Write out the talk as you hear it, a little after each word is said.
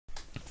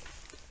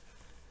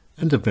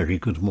And a very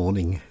good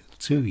morning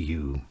to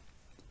you,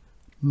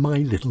 my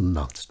little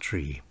nut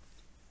tree.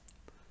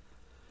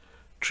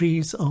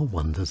 Trees are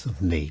wonders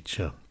of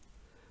nature.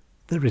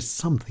 There is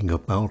something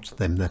about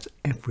them that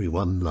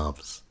everyone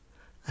loves,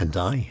 and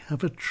I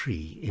have a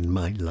tree in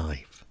my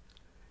life.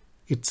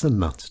 It's a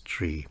nut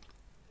tree.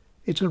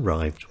 It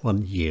arrived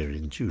 1 year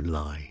in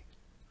July,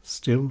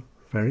 still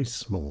very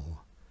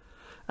small,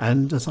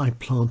 and as I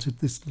planted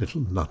this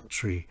little nut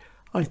tree,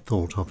 I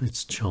thought of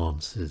its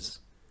chances.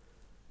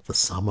 The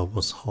summer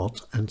was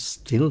hot and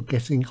still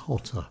getting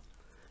hotter,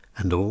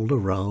 and all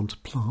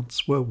around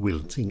plants were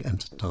wilting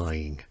and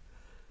dying.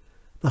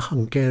 The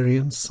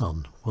Hungarian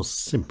sun was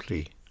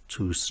simply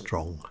too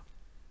strong.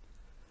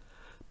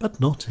 But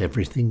not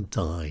everything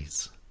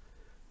dies.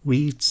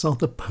 Weeds are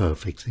the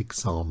perfect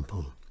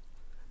example,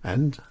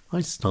 and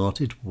I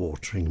started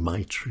watering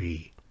my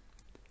tree.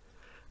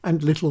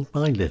 And little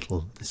by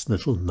little this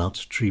little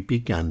nut tree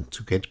began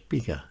to get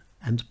bigger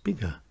and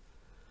bigger.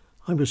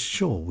 I was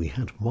sure we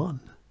had won.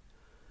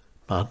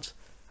 But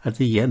at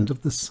the end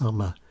of the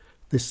summer,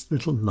 this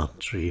little nut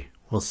tree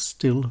was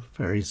still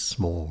very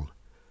small.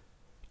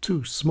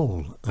 Too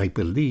small, I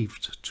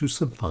believed, to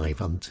survive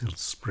until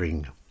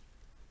spring.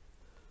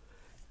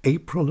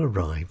 April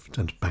arrived,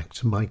 and back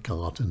to my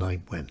garden I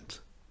went.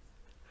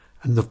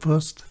 And the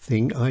first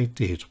thing I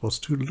did was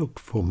to look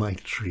for my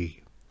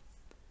tree.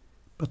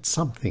 But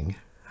something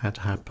had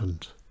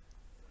happened.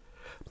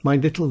 My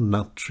little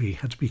nut tree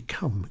had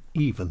become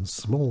even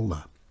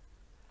smaller.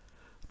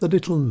 The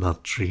little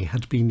nut tree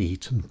had been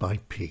eaten by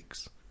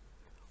pigs.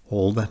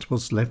 All that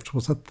was left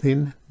was a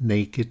thin,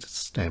 naked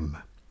stem.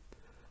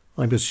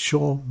 I was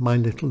sure my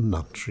little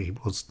nut tree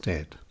was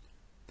dead.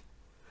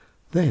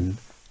 Then,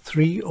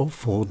 3 or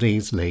 4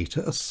 days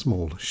later, a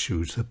small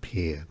shoot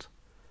appeared.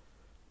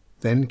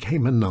 Then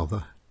came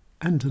another,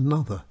 and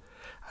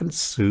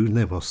soon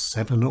there were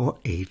 7 or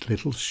 8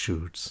 little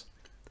shoots.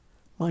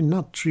 My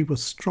nut tree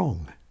was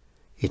strong.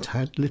 It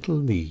had little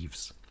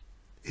leaves.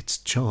 Its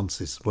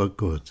chances were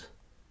good.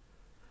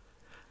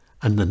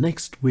 And the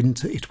next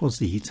winter it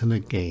was eaten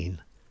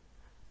again,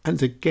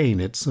 and again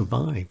it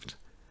survived.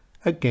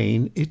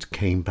 Again it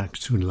came back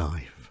to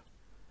life.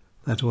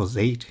 That was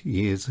 8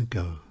 years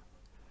ago.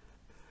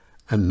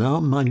 And now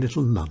my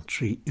little nut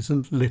tree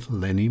isn't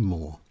little any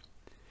more.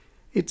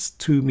 It's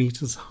 2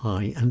 meters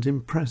high and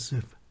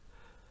impressive,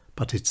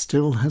 but it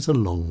still has a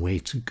long way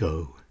to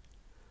go.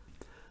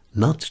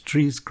 Nut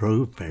trees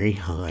grow very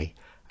high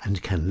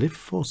and can live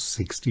for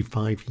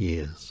 65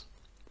 years.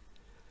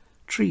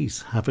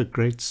 Trees have a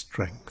great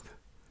strength.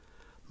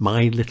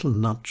 My little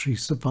nut tree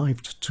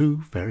survived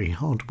 2 very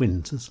hard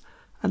winters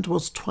and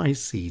was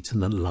twice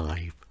eaten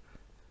alive.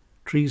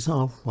 Trees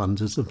are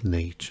wonders of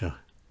nature.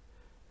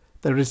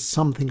 There is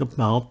something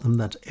about them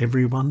that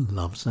everyone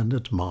loves and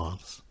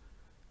admires.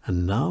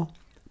 And now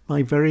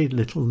my very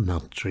little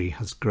nut tree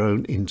has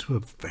grown into a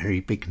very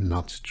big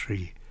nut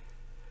tree.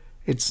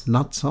 Its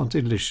nuts are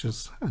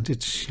delicious and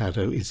its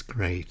shadow is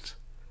great.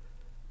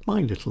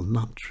 My little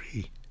nut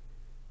tree.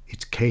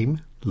 It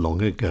came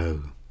long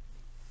ago.